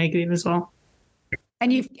maybe negative as well.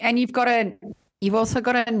 And you've also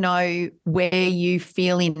got to know where you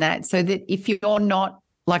feel in that, so that if you're not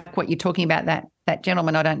like what you're talking about, that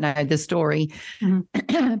gentleman, I don't know the story,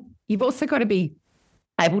 mm-hmm. You've also got to be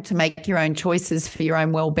able to make your own choices for your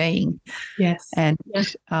own well-being. Yes. And,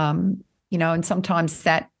 and sometimes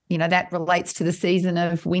that relates to the season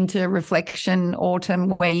of winter reflection,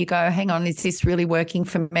 autumn, where you go, hang on, is this really working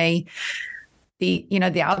for me?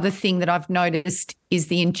 The other thing that I've noticed is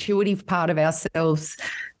the intuitive part of ourselves.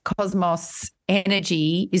 Cosmos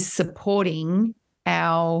energy is supporting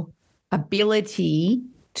our ability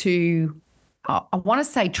to, I want to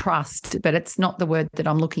say trust, but it's not the word that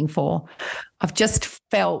I'm looking for. I've just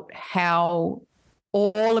felt how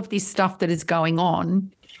all of this stuff that is going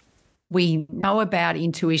on, we know about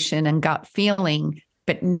intuition and gut feeling,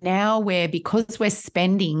 but now because we're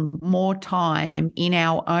spending more time in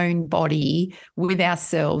our own body with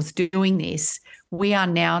ourselves doing this, we are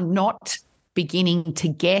now not beginning to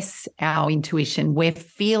guess our intuition. We're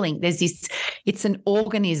feeling it's an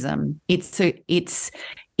organism.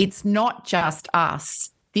 It's not just us.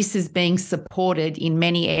 This is being supported in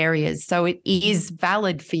many areas. So it is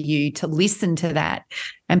valid for you to listen to that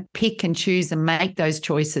and pick and choose and make those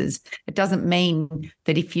choices. It doesn't mean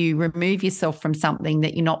that if you remove yourself from something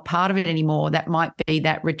that you're not part of it anymore. That might be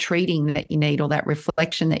that retreating that you need or that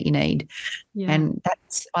reflection that you need. Yeah. And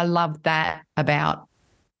I love that about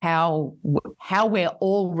how we're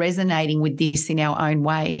all resonating with this in our own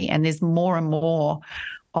way. And there's more and more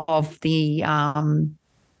of the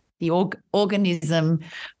organism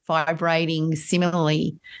vibrating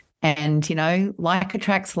similarly, and like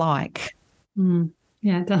attracts like.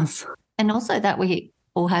 Yeah, it does. And also that we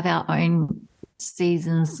all have our own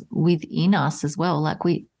seasons within us as well. Like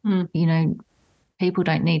people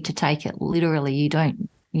don't need to take it literally. You don't,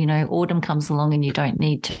 autumn comes along and you don't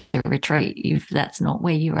need to retreat if that's not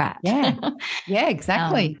where you're at. Yeah. Yeah,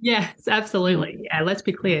 exactly. Yes, absolutely. Yeah, let's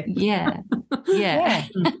be clear. Yeah. Yeah.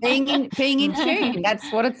 Being in tune. That's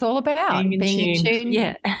what it's all about. Being in tune.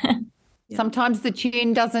 Yeah. Sometimes the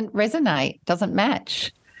tune doesn't resonate, doesn't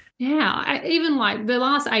match. Yeah. Even like the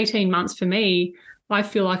last 18 months for me, I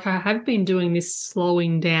feel like I have been doing this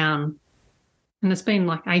slowing down, and it's been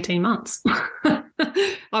like 18 months.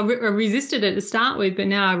 I resisted it to start with, but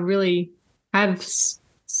now I really have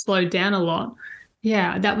slowed down a lot.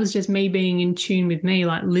 Yeah, that was just me being in tune with me,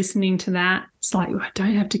 like listening to that. It's like I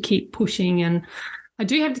don't have to keep pushing, and I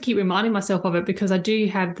do have to keep reminding myself of it, because I do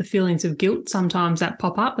have the feelings of guilt sometimes that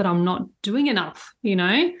pop up that I'm not doing enough,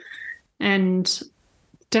 And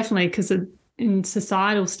definitely because in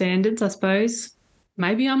societal standards, I suppose,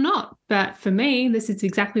 maybe I'm not. But for me, this is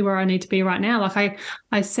exactly where I need to be right now. Like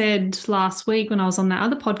I said last week when I was on that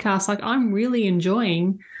other podcast, like I'm really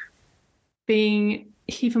enjoying being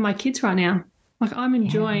here for my kids right now. Like I'm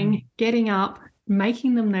enjoying getting up,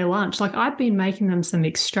 making them their lunch. Like I've been making them some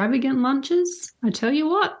extravagant lunches. I tell you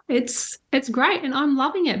what, it's great. And I'm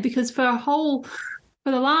loving it because for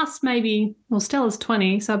the last Stella's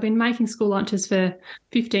 20, so I've been making school lunches for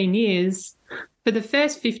 15 years. For the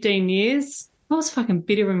first 15 years, I was fucking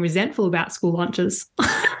bitter and resentful about school lunches.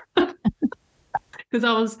 Because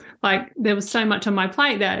I was like, there was so much on my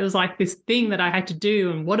plate that it was like this thing that I had to do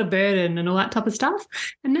and what a burden and all that type of stuff.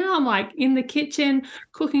 And now I'm like in the kitchen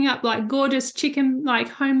cooking up like gorgeous chicken, like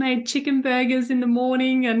homemade chicken burgers in the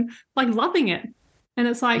morning and like loving it. And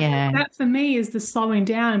it's like that for me is the slowing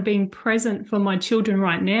down and being present for my children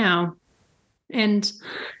right now and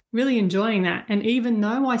really enjoying that. And even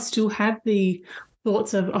though I still have the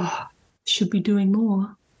thoughts of, should be doing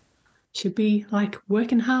more, should be like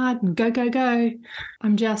working hard and go,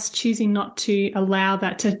 I'm just choosing not to allow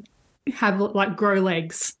that to have like grow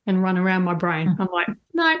legs and run around my brain. I'm like,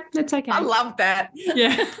 no, that's okay. I love that.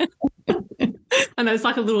 Yeah. I know it's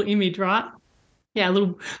like a little image, right? Yeah,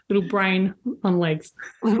 little brain on legs.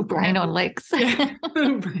 Little brain on legs. Yeah,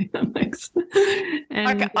 little brain on legs.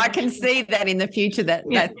 And, I can see that in the future that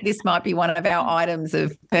this might be one of our items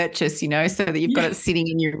of purchase, so that you've got it sitting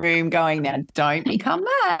in your room going, now don't become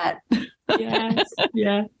that. Yes,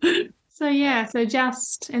 yeah. So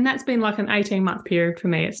just, and that's been like an 18-month period for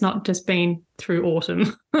me. It's not just been through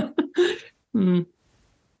autumn. So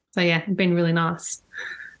yeah, it's been really nice.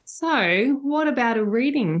 So what about a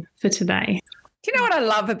reading for today? Do you know what I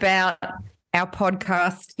love about our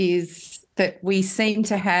podcast is that we seem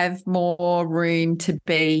to have more room to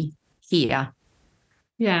be here.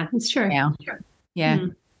 Yeah, it's true. Now. Yeah.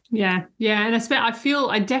 Yeah. And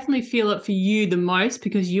I definitely feel it for you the most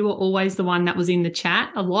because you were always the one that was in the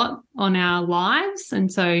chat a lot on our lives.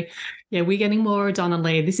 And so, yeah, we're getting more Donna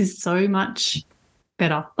Lee. This is so much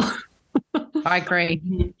better. I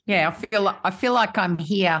agree. Yeah, I feel like I'm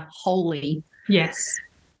here wholly. Yes.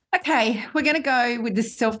 Okay, we're going to go with the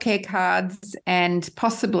self-care cards and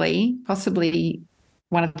possibly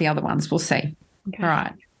one of the other ones. We'll see. Okay.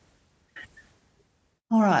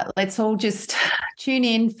 All right, let's all just tune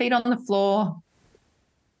in, feet on the floor.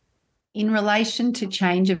 In relation to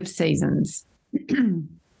change of seasons,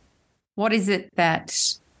 what is it that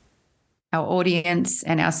our audience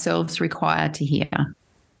and ourselves require to hear,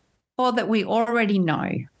 or that we already know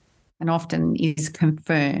and often is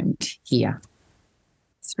confirmed here?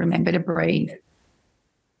 Just remember to breathe.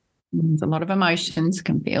 There's a lot of emotions,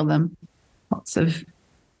 can feel them.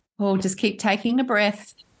 Just keep taking a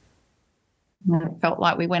breath. It felt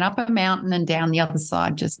like we went up a mountain and down the other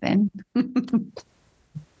side just then.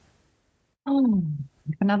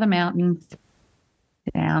 Another mountain,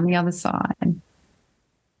 down the other side.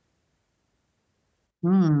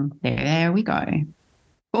 There we go.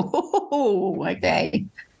 Oh, okay.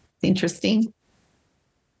 It's interesting.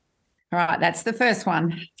 All right, that's the first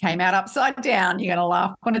one. Came out upside down. You're going to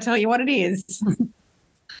laugh when I tell you what it is.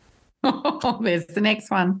 There's the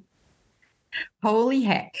next one. Holy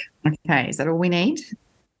heck. Okay, is that all we need?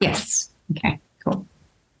 Yes. Okay, cool.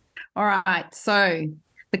 All right, so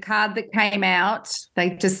the card that came out,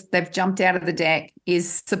 they've jumped out of the deck,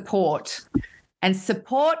 is support. And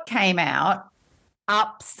support came out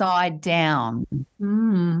upside down.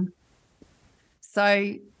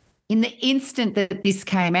 So in the instant that this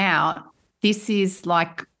came out, this is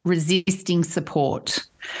like resisting support.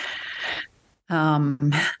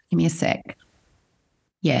 Give me a sec.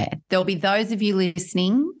 Yeah, there'll be those of you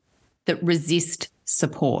listening that resist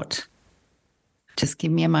support. Just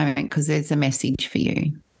give me a moment because there's a message for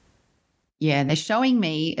you. Yeah, they're showing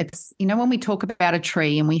me it's, when we talk about a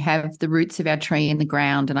tree and we have the roots of our tree in the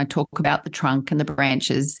ground and I talk about the trunk and the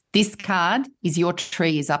branches, this card is your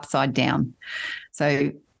tree is upside down.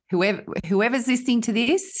 So whoever's listening to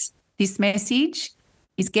this message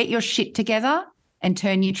is get your shit together and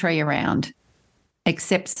turn your tree around.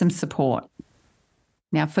 Accept some support.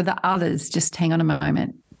 Now, for the others, just hang on a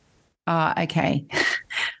moment. Okay.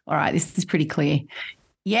 All right, this is pretty clear.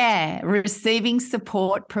 Yeah, receiving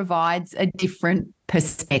support provides a different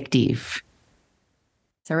perspective.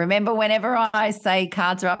 So remember, whenever I say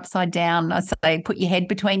cards are upside down, I say put your head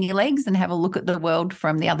between your legs and have a look at the world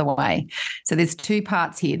from the other way. So there's two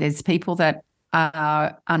parts here. There's people that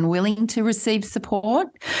are unwilling to receive support,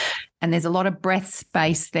 and there's a lot of breath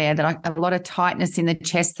space there, a lot of tightness in the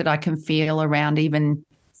chest that I can feel around even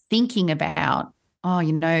thinking about oh,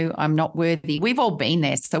 I'm not worthy. We've all been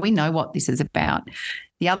there, so we know what this is about.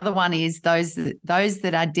 The other one is those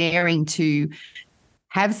that are daring to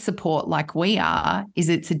have support like we are, is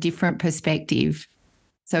it's a different perspective.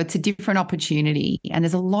 So it's a different opportunity. And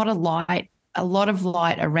there's a lot of light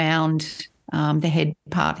around the head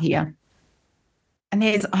part here. And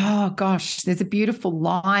there's a beautiful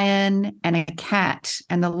lion and a cat.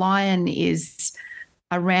 And the lion is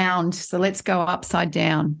around. So let's go upside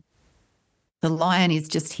down. The lion is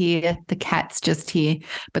just here. The cat's just here.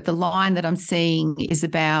 But the line that I'm seeing is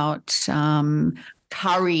about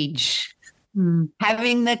courage.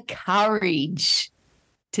 Having the courage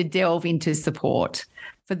to delve into support.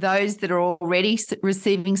 For those that are already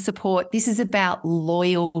receiving support, this is about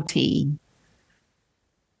loyalty.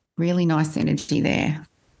 Really nice energy there.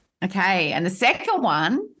 Okay, and the second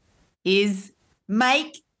one is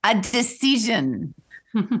make a decision.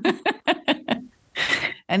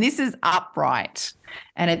 And this is upright,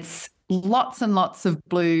 and it's lots and lots of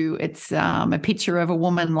blue. It's a picture of a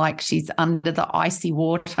woman like she's under the icy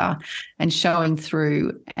water and showing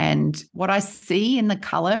through. And what I see in the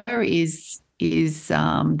colour is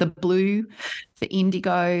the blue, the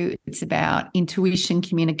indigo. It's about intuition,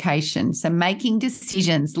 communication. So making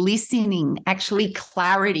decisions, listening, actually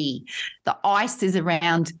clarity. The ice is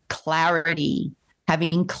around clarity,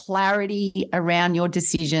 having clarity around your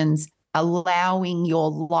decisions, allowing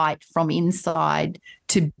your light from inside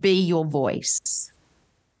to be your voice.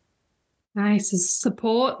 Nice.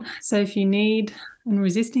 Support. So if you need and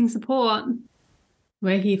resisting support,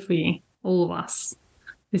 we're here for you, all of us.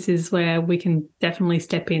 This is where we can definitely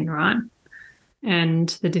step in, right? And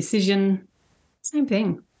the decision, same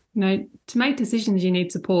thing. To make decisions, you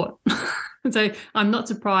need support. So I'm not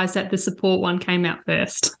surprised that the support one came out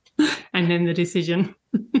first and then the decision.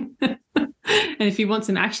 And if you want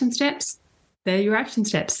some action steps, they're your action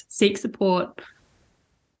steps. Seek support,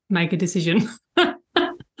 make a decision.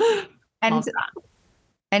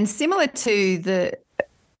 And similar to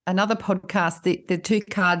another podcast, the two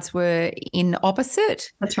cards were in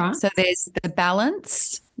opposite. That's right. So there's the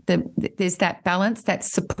balance. There's that balance.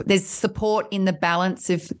 There's support in the balance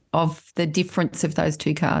of the difference of those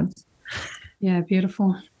two cards. Yeah,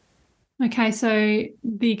 beautiful. Okay, so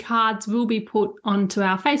the cards will be put onto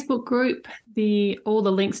our Facebook group. All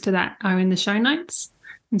the links to that are in the show notes.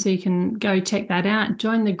 And so you can go check that out.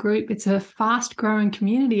 Join the group. It's a fast-growing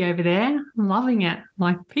community over there. I'm loving it.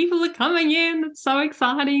 Like, people are coming in. It's so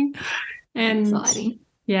exciting. Exciting.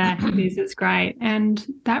 Yeah, it is. It's great. And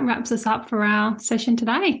that wraps us up for our session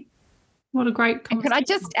today. What a great conversation. And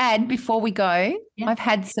could I just add before we go, yeah. I've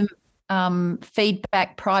had some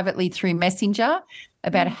feedback privately through Messenger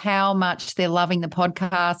about how much they're loving the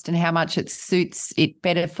podcast and how much it suits it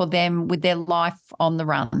better for them with their life on the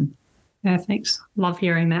run. Perfect. Love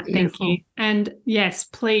hearing that. Beautiful. Thank you. And yes,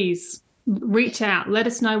 please reach out. Let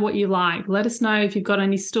us know what you like. Let us know if you've got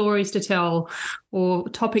any stories to tell or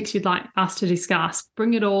topics you'd like us to discuss.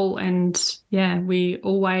 Bring it all. And yeah, we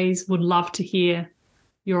always would love to hear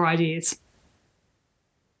your ideas.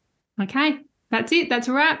 Okay, that's it. That's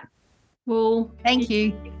a wrap. Thank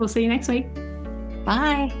you. We'll see you next week.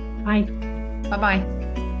 Bye. Bye. Bye-bye.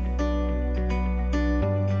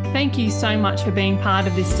 Thank you so much for being part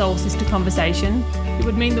of this Soul Sister conversation. It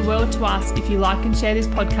would mean the world to us if you like and share this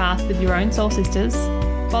podcast with your own soul sisters.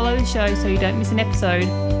 Follow the show so you don't miss an episode.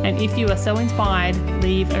 And if you are so inspired,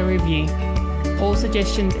 leave a review. All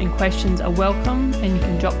suggestions and questions are welcome, and you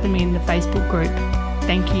can drop them in the Facebook group.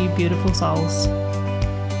 Thank you, beautiful souls.